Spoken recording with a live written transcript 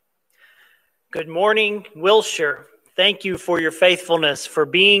Good morning, Wilshire. Thank you for your faithfulness, for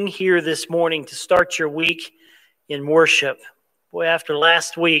being here this morning to start your week in worship. Boy, after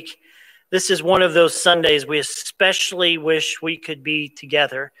last week, this is one of those Sundays we especially wish we could be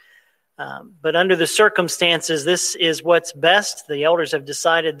together. But under the circumstances, this is what's best. The elders have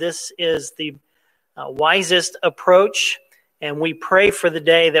decided this is the wisest approach, and we pray for the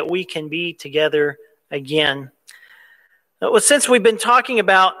day that we can be together again. Well, since we've been talking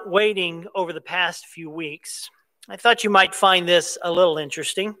about waiting over the past few weeks, I thought you might find this a little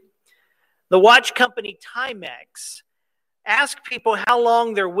interesting. The watch company Timex asked people how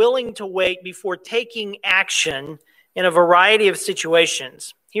long they're willing to wait before taking action in a variety of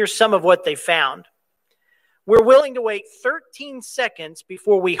situations. Here's some of what they found. We're willing to wait 13 seconds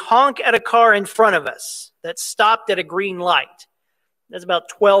before we honk at a car in front of us that stopped at a green light. That's about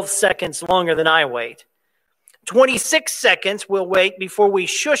 12 seconds longer than I wait. 26 seconds we'll wait before we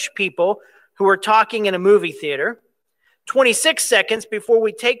shush people who are talking in a movie theater. 26 seconds before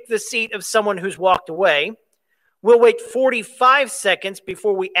we take the seat of someone who's walked away. We'll wait 45 seconds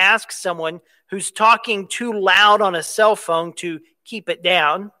before we ask someone who's talking too loud on a cell phone to keep it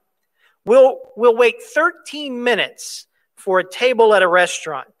down. We'll wait 13 minutes for a table at a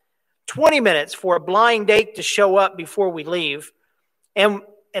restaurant. 20 minutes for a blind date to show up before we leave.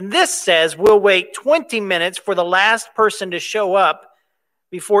 And this says we'll wait 20 minutes for the last person to show up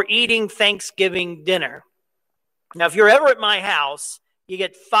before eating Thanksgiving dinner. Now, if you're ever at my house, you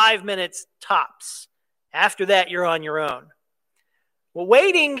get 5 minutes tops. After that, you're on your own. Well,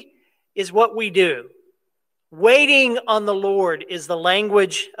 waiting is what we do. Waiting on the Lord is the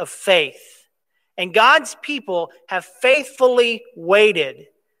language of faith. And God's people have faithfully waited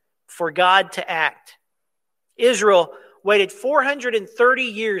for God to act. Israel waited 430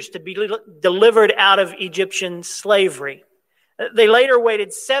 years to be delivered out of Egyptian slavery. They later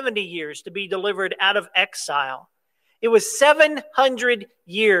waited 70 years to be delivered out of exile. It was 700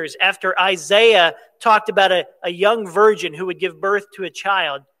 years after Isaiah talked about a young virgin who would give birth to a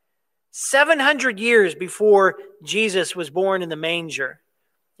child. 700 years before Jesus was born in the manger.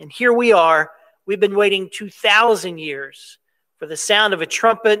 And here we are. We've been waiting 2,000 years for the sound of a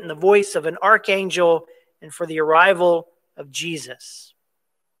trumpet and the voice of an archangel and for the arrival of Jesus.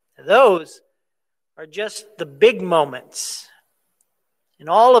 Those are just the big moments. And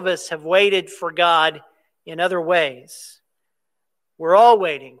all of us have waited for God in other ways. We're all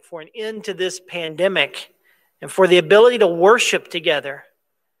waiting for an end to this pandemic and for the ability to worship together.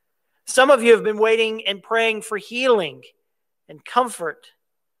 Some of you have been waiting and praying for healing and comfort.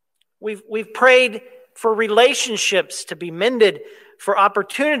 We've prayed for relationships to be mended, for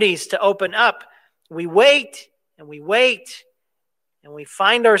opportunities to open up. We wait and we wait, and we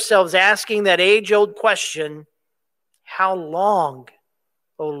find ourselves asking that age-old question, how long,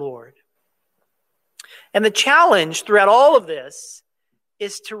 O Lord? And the challenge throughout all of this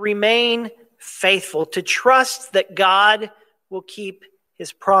is to remain faithful, to trust that God will keep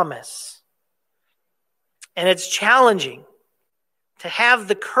his promise. And it's challenging to have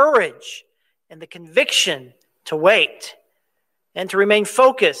the courage and the conviction to wait and to remain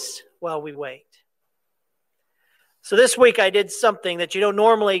focused while we wait. So this week I did something that you don't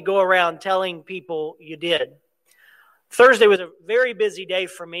normally go around telling people you did. Thursday was a very busy day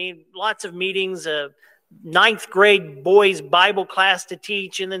for me. Lots of meetings, a 9th grade boys Bible class to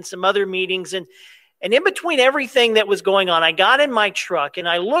teach, and then some other meetings. And in between everything that was going on, I got in my truck and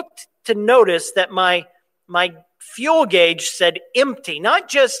I looked to notice that my fuel gauge said empty, not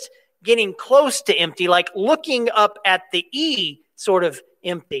just getting close to empty, like looking up at the E sort of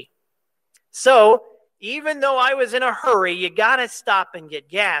empty. So even though I was in a hurry, you got to stop and get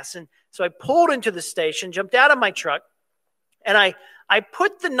gas. And so I pulled into the station, jumped out of my truck, and I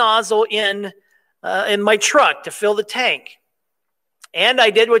put the nozzle in my truck to fill the tank. And I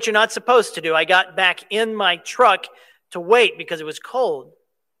did what you're not supposed to do. I got back in my truck to wait because it was cold.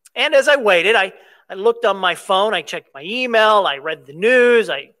 And as I waited, I looked on my phone, I checked my email, I read the news,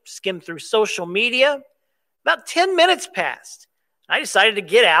 I skimmed through social media. About 10 minutes passed. I decided to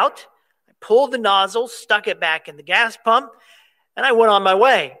get out. Pulled the nozzle, stuck it back in the gas pump, and I went on my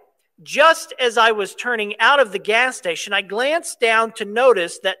way. Just as I was turning out of the gas station, I glanced down to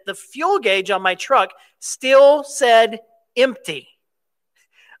notice that the fuel gauge on my truck still said empty.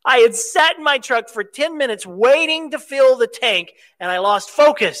 I had sat in my truck for 10 minutes waiting to fill the tank, and I lost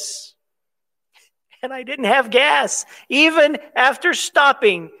focus. And I didn't have gas, even after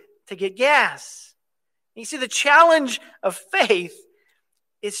stopping to get gas. You see, the challenge of faith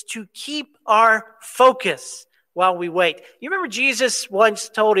is to keep our focus while we wait. You remember Jesus once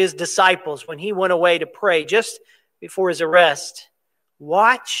told his disciples when he went away to pray just before his arrest,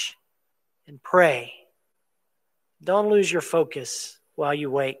 watch and pray. Don't lose your focus while you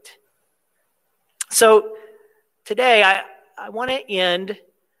wait. So today I want to end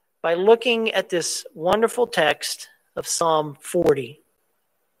by looking at this wonderful text of Psalm 40.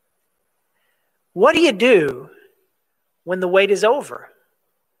 What do you do when the wait is over?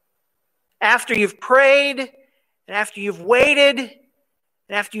 After you've prayed, and after you've waited, and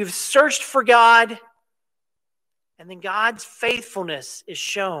after you've searched for God, and then God's faithfulness is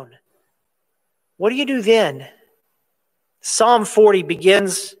shown. What do you do then? Psalm 40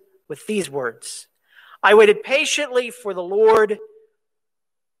 begins with these words. I waited patiently for the Lord, and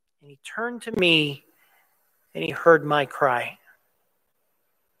he turned to me, and he heard my cry.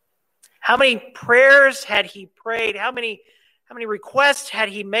 How many prayers had he prayed? How many requests had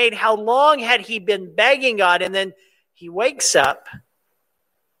he made? How long had he been begging God? And then he wakes up,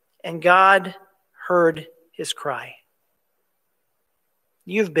 and God heard his cry.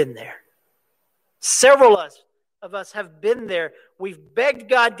 You've been there. Several of us have been there. We've begged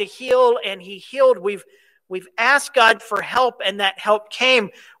God to heal, and he healed. We've asked God for help, and that help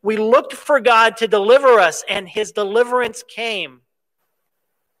came. We looked for God to deliver us, and his deliverance came.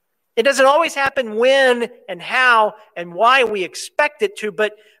 It doesn't always happen when and how and why we expect it to,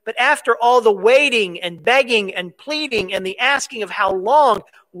 but after all the waiting and begging and pleading and the asking of how long,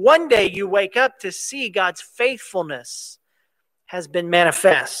 one day you wake up to see God's faithfulness has been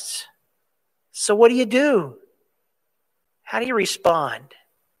manifest. So what do you do? How do you respond?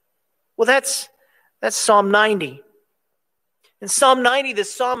 Well, that's Psalm 90. In Psalm 90, the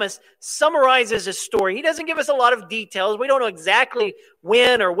psalmist summarizes his story. He doesn't give us a lot of details. We don't know exactly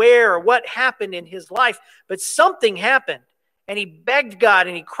when or where or what happened in his life, but something happened. And he begged God,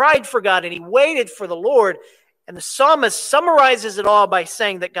 and he cried for God, and he waited for the Lord. And the psalmist summarizes it all by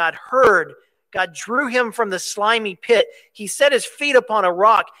saying that God heard. God drew him from the slimy pit. He set his feet upon a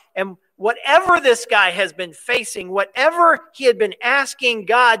rock. And whatever this guy has been facing, whatever he had been asking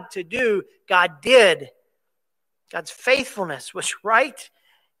God to do, God did. God's faithfulness was right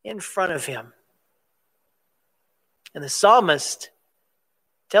in front of him. And the psalmist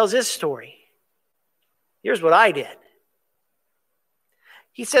tells his story. Here's what I did.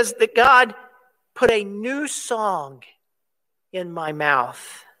 He says that God put a new song in my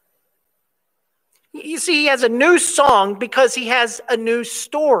mouth. You see, he has a new song because he has a new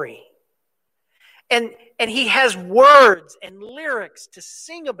story. And he has words and lyrics to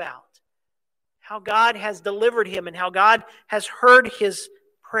sing about how God has delivered him and how God has heard his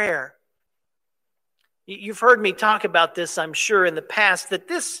prayer. You've heard me talk about this, I'm sure, in the past, that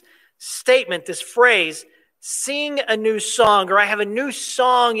this statement, this phrase, sing a new song, or I have a new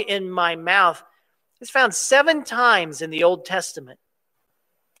song in my mouth, is found 7 times in the Old Testament.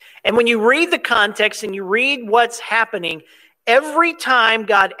 And when you read the context and you read what's happening, every time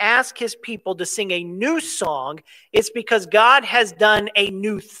God asks his people to sing a new song, it's because God has done a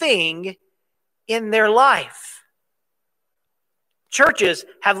new thing in their life. Churches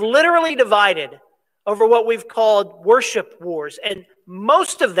have literally divided over what we've called worship wars, and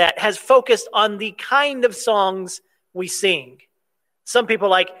most of that has focused on the kind of songs we sing. Some people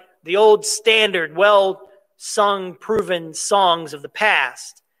like the old standard, well-sung, proven songs of the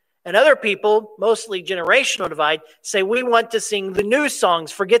past. And other people, mostly generational divide, say we want to sing the new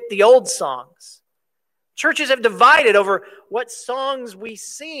songs, forget the old songs. Churches have divided over what songs we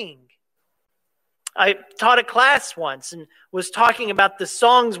sing. I taught a class once and was talking about the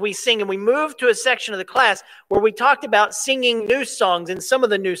songs we sing, and we moved to a section of the class where we talked about singing new songs and some of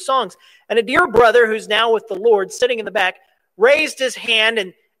the new songs. And a dear brother who's now with the Lord, sitting in the back, raised his hand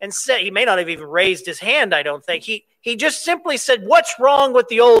and said, he may not have even raised his hand, I don't think. He just simply said, "What's wrong with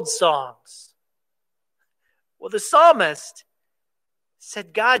the old songs?" Well, the psalmist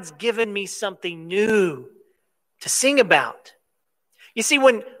said, God's given me something new to sing about. You see,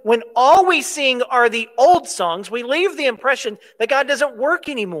 when all we sing are the old songs, we leave the impression that God doesn't work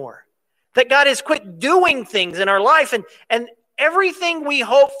anymore, that God has quit doing things in our life, and everything we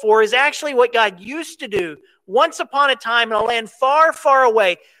hope for is actually what God used to do once upon a time in a land far, far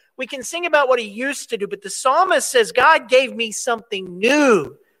away. We can sing about what he used to do, but the psalmist says, God gave me something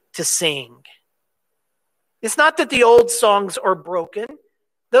new to sing. It's not that the old songs are broken.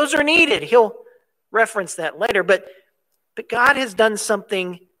 Those are needed. He'll reference that later, but God has done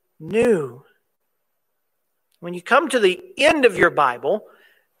something new. When you come to the end of your Bible,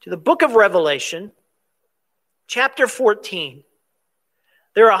 to the book of Revelation, chapter 14,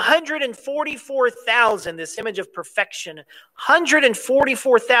 there are 144,000, this image of perfection,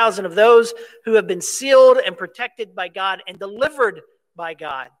 144,000 of those who have been sealed and protected by God and delivered by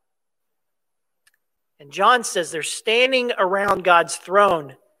God. And John says they're standing around God's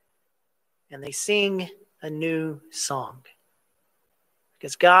throne. and they sing a new song.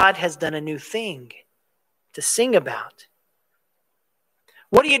 Because God has done a new thing to sing about.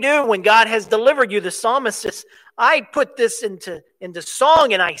 What do you do when God has delivered you? The psalmist says, I put this into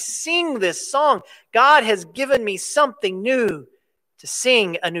song and I sing this song. God has given me something new to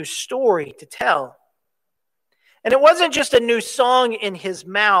sing, a new story to tell. And it wasn't just a new song in his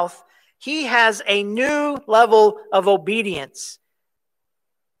mouth. He has a new level of obedience.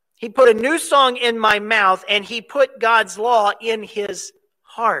 He put a new song in my mouth, and he put God's law in his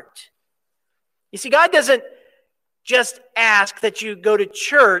heart. You see, God doesn't just ask that you go to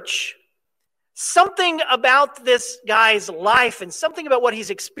church. Something about this guy's life and something about what he's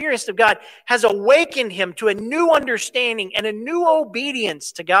experienced of God has awakened him to a new understanding and a new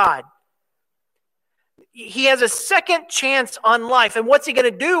obedience to God. He has a second chance on life. And what's he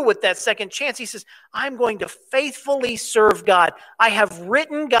going to do with that second chance? He says, I'm going to faithfully serve God. I have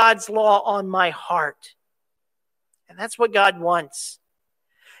written God's law on my heart. And that's what God wants.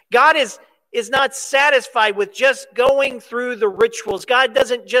 God is not satisfied with just going through the rituals. God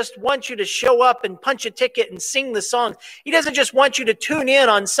doesn't just want you to show up and punch a ticket and sing the songs. He doesn't just want you to tune in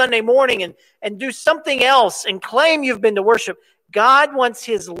on Sunday morning and do something else and claim you've been to worship. God wants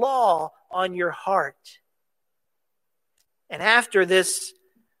his law on your heart. And after this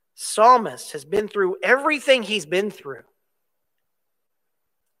psalmist has been through everything he's been through,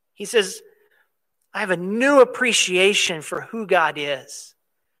 he says, I have a new appreciation for who God is.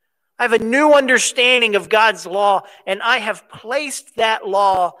 I have a new understanding of God's law, and I have placed that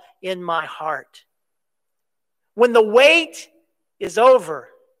law in my heart. When the wait is over,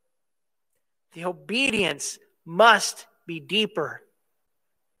 the obedience must be deeper.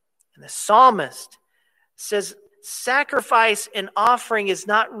 And the psalmist says, sacrifice and offering is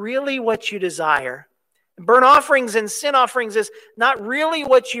not really what you desire. Burnt offerings and sin offerings is not really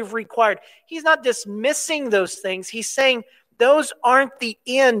what you've required. He's not dismissing those things. He's saying those aren't the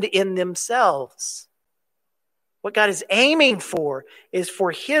end in themselves. What God is aiming for is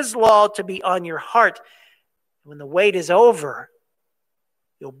for his law to be on your heart. When the wait is over,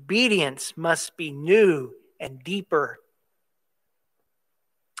 the obedience must be new and deeper.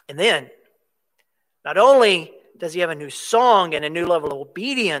 And then, not only does he have a new song and a new level of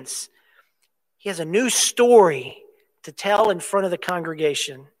obedience, he has a new story to tell in front of the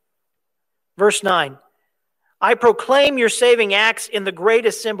congregation. Verse 9, I proclaim your saving acts in the great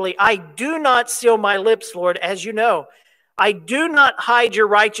assembly. I do not seal my lips, Lord, as you know. I do not hide your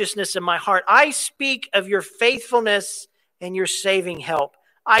righteousness in my heart. I speak of your faithfulness and your saving help.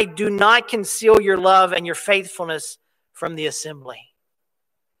 I do not conceal your love and your faithfulness from the assembly.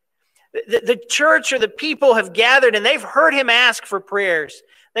 The church or the people have gathered and they've heard him ask for prayers.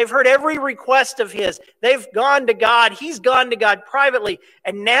 They've heard every request of his. They've gone to God. He's gone to God privately.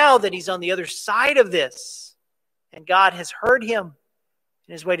 And now that he's on the other side of this, and God has heard him,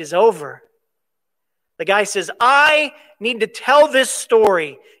 and his wait is over, the guy says, I need to tell this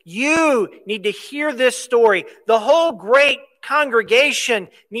story. You need to hear this story. The whole great congregation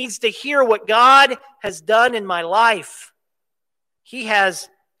needs to hear what God has done in my life. He has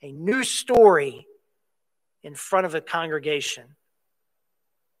a new story in front of a congregation.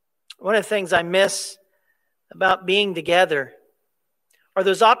 One of the things I miss about being together are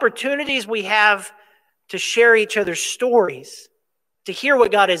those opportunities we have to share each other's stories, to hear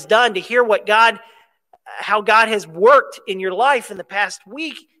what God has done, to hear how God has worked in your life in the past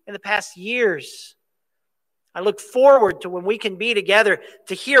week, in the past years. I look forward to when we can be together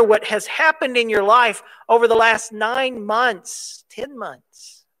to hear what has happened in your life over the last 9 months, 10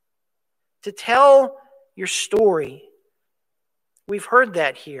 months. To tell your story. We've heard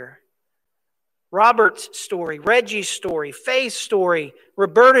that here. Robert's story, Reggie's story, Faye's story,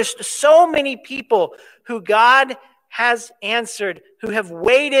 Roberta's, so many people who God has answered, who have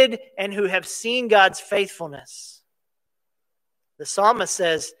waited and who have seen God's faithfulness. The psalmist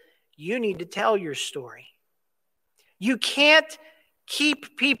says, you need to tell your story. You can't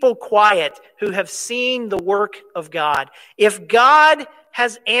keep people quiet who have seen the work of God. If God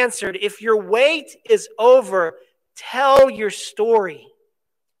has answered, if your wait is over, tell your story.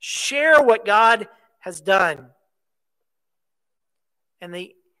 Share what God has done. And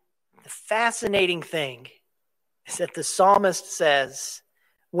the fascinating thing is that the psalmist says,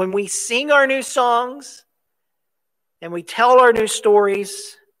 when we sing our new songs and we tell our new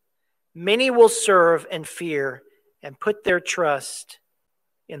stories, many will serve and fear and put their trust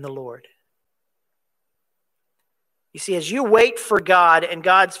in the Lord. You see, as you wait for God and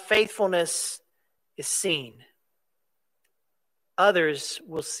God's faithfulness is seen, others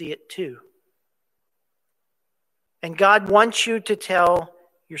will see it too. And God wants you to tell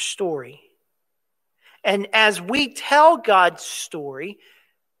your story. And as we tell God's story,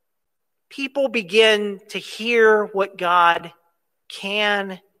 people begin to hear what God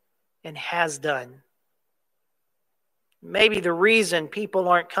can and has done. Maybe the reason people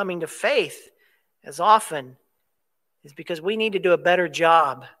aren't coming to faith as often is because we need to do a better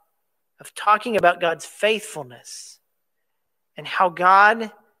job of talking about God's faithfulness and how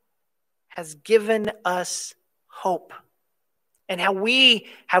God has given us hope and how we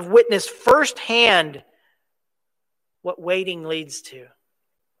have witnessed firsthand what waiting leads to.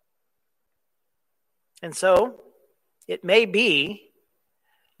 And so, it may be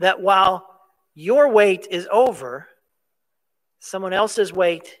that while your wait is over, someone else's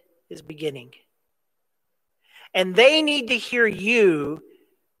wait is beginning. And they need to hear you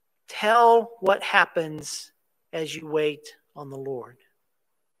tell what happens as you wait on the Lord.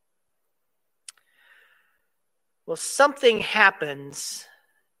 Well, something happens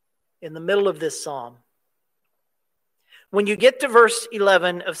in the middle of this psalm. When you get to verse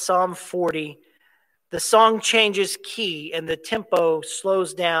 11 of Psalm 40, the song changes key and the tempo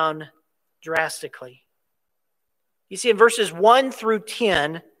slows down drastically. You see, in verses 1 through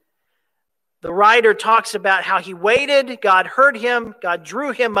 10, the writer talks about how he waited, God heard him, God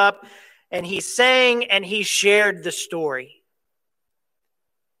drew him up, and he sang and he shared the story.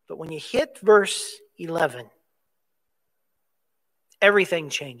 But when you hit verse 11, everything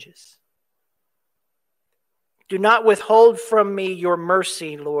changes. Do not withhold from me your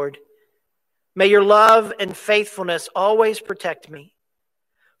mercy, Lord. May your love and faithfulness always protect me.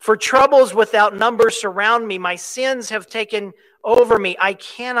 For troubles without number surround me. My sins have taken over me. I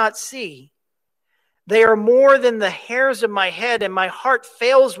cannot see. They are more than the hairs of my head, and my heart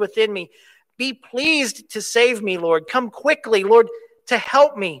fails within me. Be pleased to save me, Lord. Come quickly, Lord, to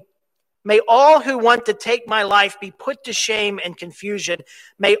help me. May all who want to take my life be put to shame and confusion.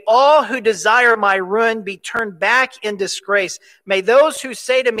 May all who desire my ruin be turned back in disgrace. May those who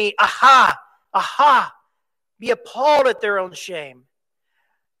say to me, aha, aha, be appalled at their own shame.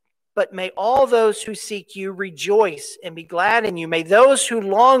 But may all those who seek you rejoice and be glad in you. May those who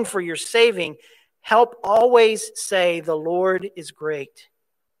long for your saving help always say, the Lord is great.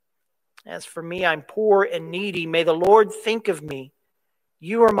 As for me, I'm poor and needy. May the Lord think of me.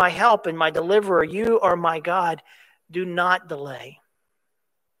 You are my help and my deliverer. You are my God. Do not delay.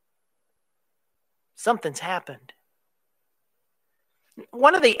 Something's happened.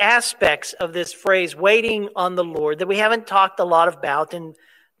 One of the aspects of this phrase, waiting on the Lord, that we haven't talked a lot about and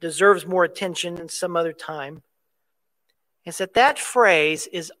deserves more attention in some other time, is that phrase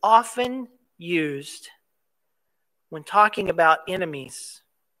is often used when talking about enemies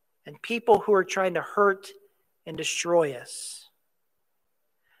and people who are trying to hurt and destroy us.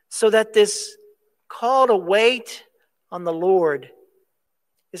 So that this call to wait on the Lord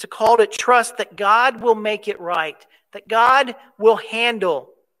is a call to trust that God will make it right, that God will handle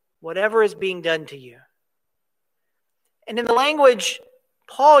whatever is being done to you. And in the language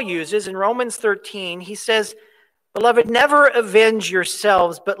Paul uses in Romans 13, he says, Beloved, never avenge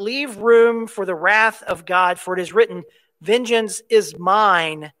yourselves, but leave room for the wrath of God, for it is written, Vengeance is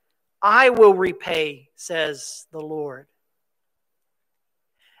mine, I will repay, says the Lord.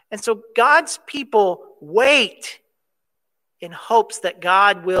 And so God's people wait in hopes that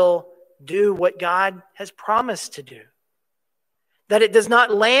God will do what God has promised to do. That it does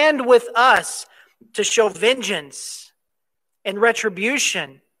not land with us to show vengeance and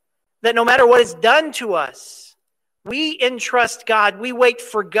retribution. That no matter what is done to us, we entrust God. We wait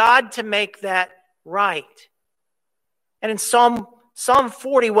for God to make that right. And in Psalm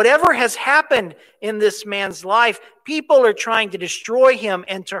 40, whatever has happened in this man's life, people are trying to destroy him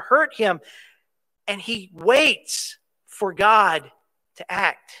and to hurt him. And he waits for God to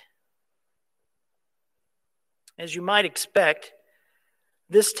act. As you might expect,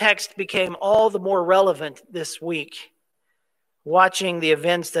 this text became all the more relevant this week, watching the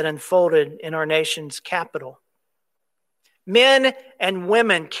events that unfolded in our nation's capital. Men and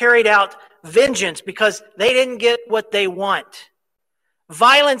women carried out vengeance because they didn't get what they want.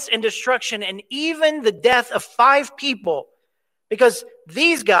 Violence and destruction, and even the death of 5 people because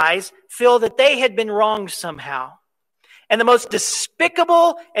these guys feel that they had been wronged somehow. And the most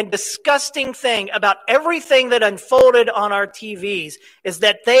despicable and disgusting thing about everything that unfolded on our TVs is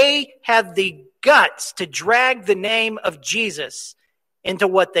that they had the guts to drag the name of Jesus into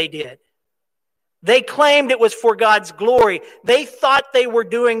what they did. They claimed it was for God's glory. They thought they were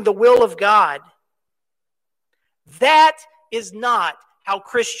doing the will of God. That is not how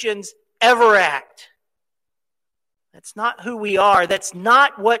Christians ever act. That's not who we are. That's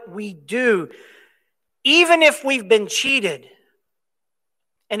not what we do. Even if we've been cheated,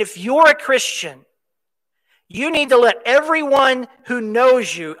 and if you're a Christian, You need to let everyone who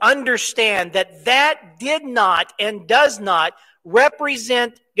knows you understand that that did not and does not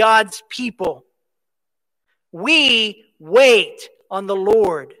represent God's people. We wait on the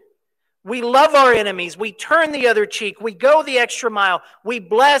Lord. We love our enemies. We turn the other cheek. We go the extra mile. We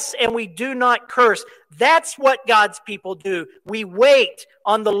bless and we do not curse. That's what God's people do. We wait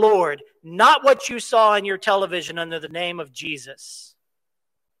on the Lord, not what you saw on your television under the name of Jesus.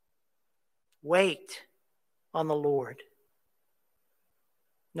 Wait on the Lord,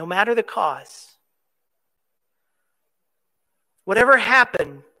 no matter the cause. Whatever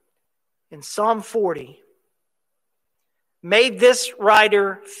happened in Psalm 40 made this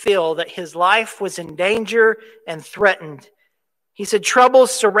writer feel that his life was in danger and threatened. He said,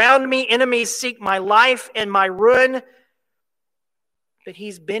 troubles surround me, enemies seek my life and my ruin. But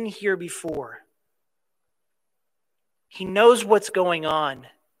he's been here before. He knows what's going on.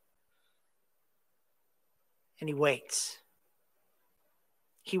 And he waits.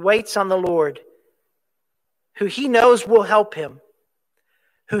 He waits on the Lord, who he knows will help him,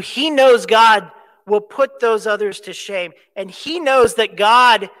 who he knows God will put those others to shame, and he knows that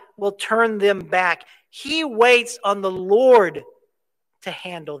God will turn them back. He waits on the Lord to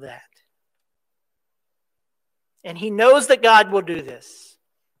handle that. And he knows that God will do this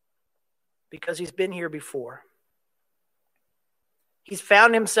because he's been here before. He's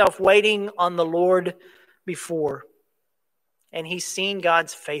found himself waiting on the Lord before, and he's seen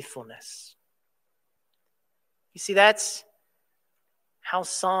God's faithfulness. You see, that's how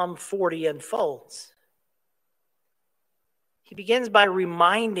Psalm 40 unfolds. He begins by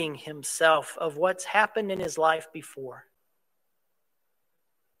reminding himself of what's happened in his life before.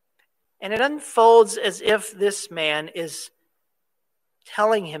 And it unfolds as if this man is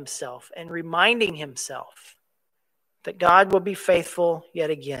telling himself and reminding himself that God will be faithful yet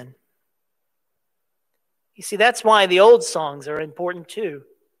again. You see, that's why the old songs are important too.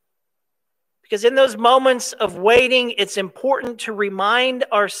 Because in those moments of waiting, it's important to remind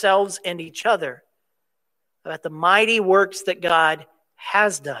ourselves and each other about the mighty works that God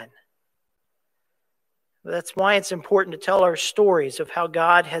has done. That's why it's important to tell our stories of how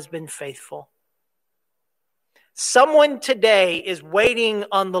God has been faithful. Someone today is waiting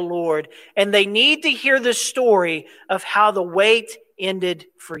on the Lord, and they need to hear the story of how the wait ended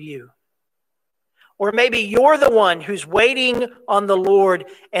for you. Or maybe you're the one who's waiting on the Lord,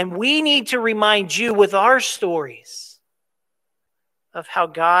 and we need to remind you with our stories of how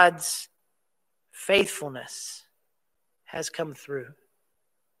God's faithfulness has come through.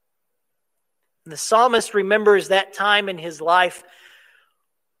 And the psalmist remembers that time in his life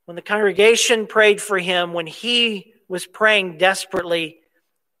when the congregation prayed for him, when he was praying desperately,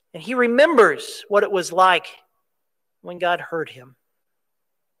 and he remembers what it was like when God heard him.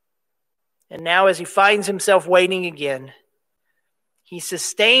 And now as he finds himself waiting again, he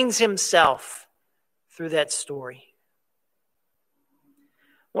sustains himself through that story.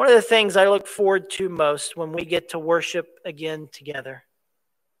 One of the things I look forward to most when we get to worship again together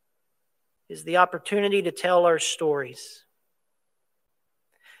is the opportunity to tell our stories.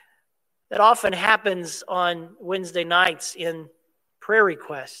 That often happens on Wednesday nights in prayer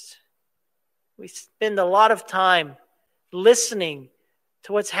requests. We spend a lot of time listening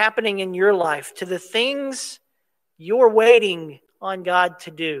to what's happening in your life, to the things you're waiting on God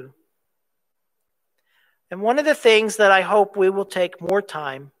to do. And one of the things that I hope we will take more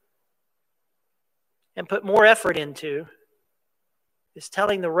time and put more effort into is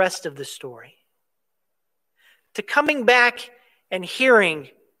telling the rest of the story. To coming back and hearing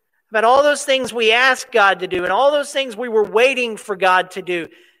about all those things we asked God to do and all those things we were waiting for God to do.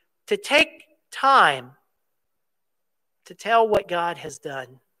 To take time to tell what God has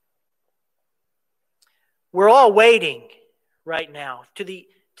done. We're all waiting right now to the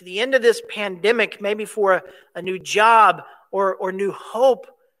end of this pandemic, maybe for a new job or new hope.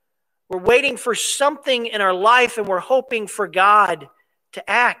 We're waiting for something in our life, and we're hoping for God to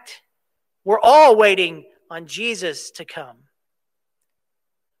act. We're all waiting on Jesus to come.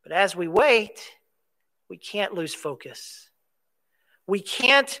 But as we wait, we can't lose focus. We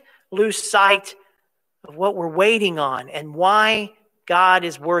can't lose sight of what we're waiting on and why God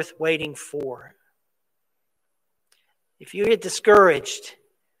is worth waiting for. If you get discouraged,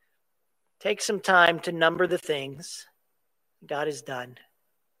 take some time to number the things God has done.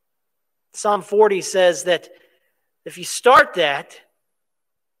 Psalm 40 says that if you start that,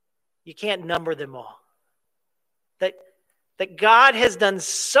 you can't number them all. That God has done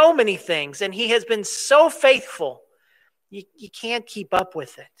so many things and he has been so faithful, you can't keep up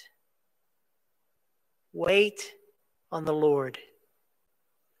with it. Wait on the Lord.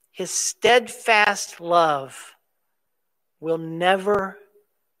 His steadfast love will never,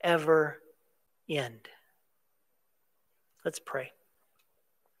 ever end. Let's pray.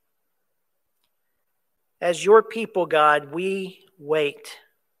 As your people, God, we wait.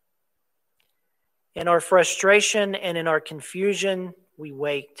 In our frustration and in our confusion, we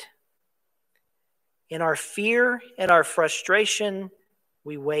wait. In our fear and our frustration,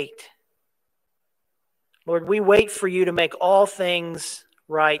 we wait. Lord, we wait for you to make all things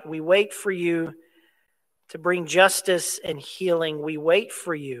right. We wait for you to bring justice and healing. We wait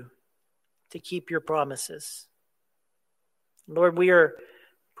for you to keep your promises. Lord, we are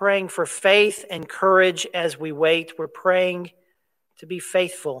praying for faith and courage as we wait. We're praying to be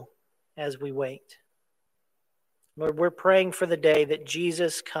faithful as we wait. Lord, we're praying for the day that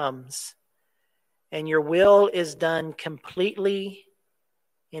Jesus comes and your will is done completely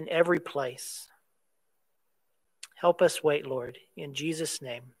in every place. Help us wait, Lord. In Jesus'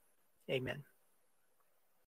 name, amen.